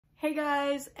Hey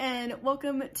guys, and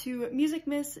welcome to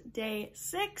MUSICMAS Day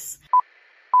 6.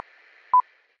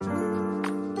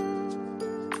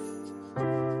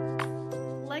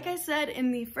 Like I said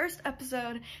in the first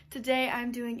episode, today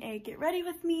I'm doing a get ready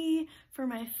with me for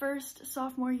my first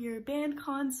sophomore year band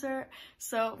concert,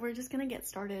 so we're just gonna get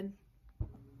started.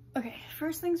 Okay,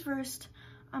 first things first,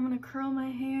 I'm gonna curl my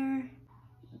hair,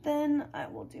 then I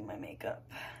will do my makeup.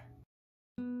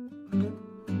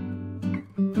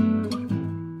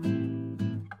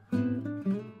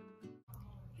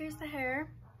 Here's the hair.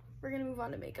 We're gonna move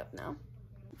on to makeup now.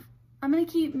 I'm gonna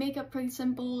keep makeup pretty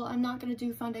simple. I'm not gonna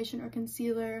do foundation or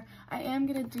concealer. I am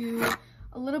gonna do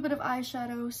a little bit of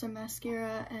eyeshadow, some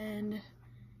mascara, and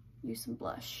use some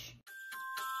blush.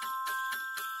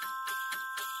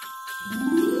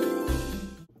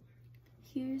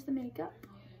 Here's the makeup.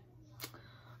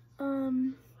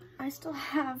 I still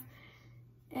have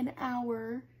an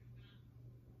hour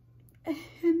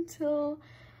until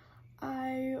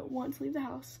I want to leave the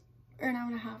house, or an hour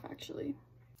and a half actually.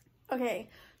 Okay,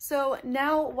 so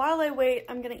now while I wait,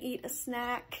 I'm gonna eat a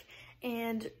snack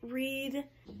and read.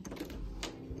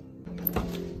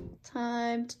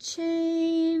 Time to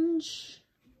change.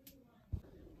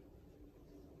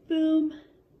 Boom,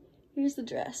 here's the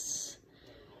dress.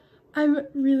 I'm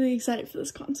really excited for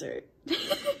this concert.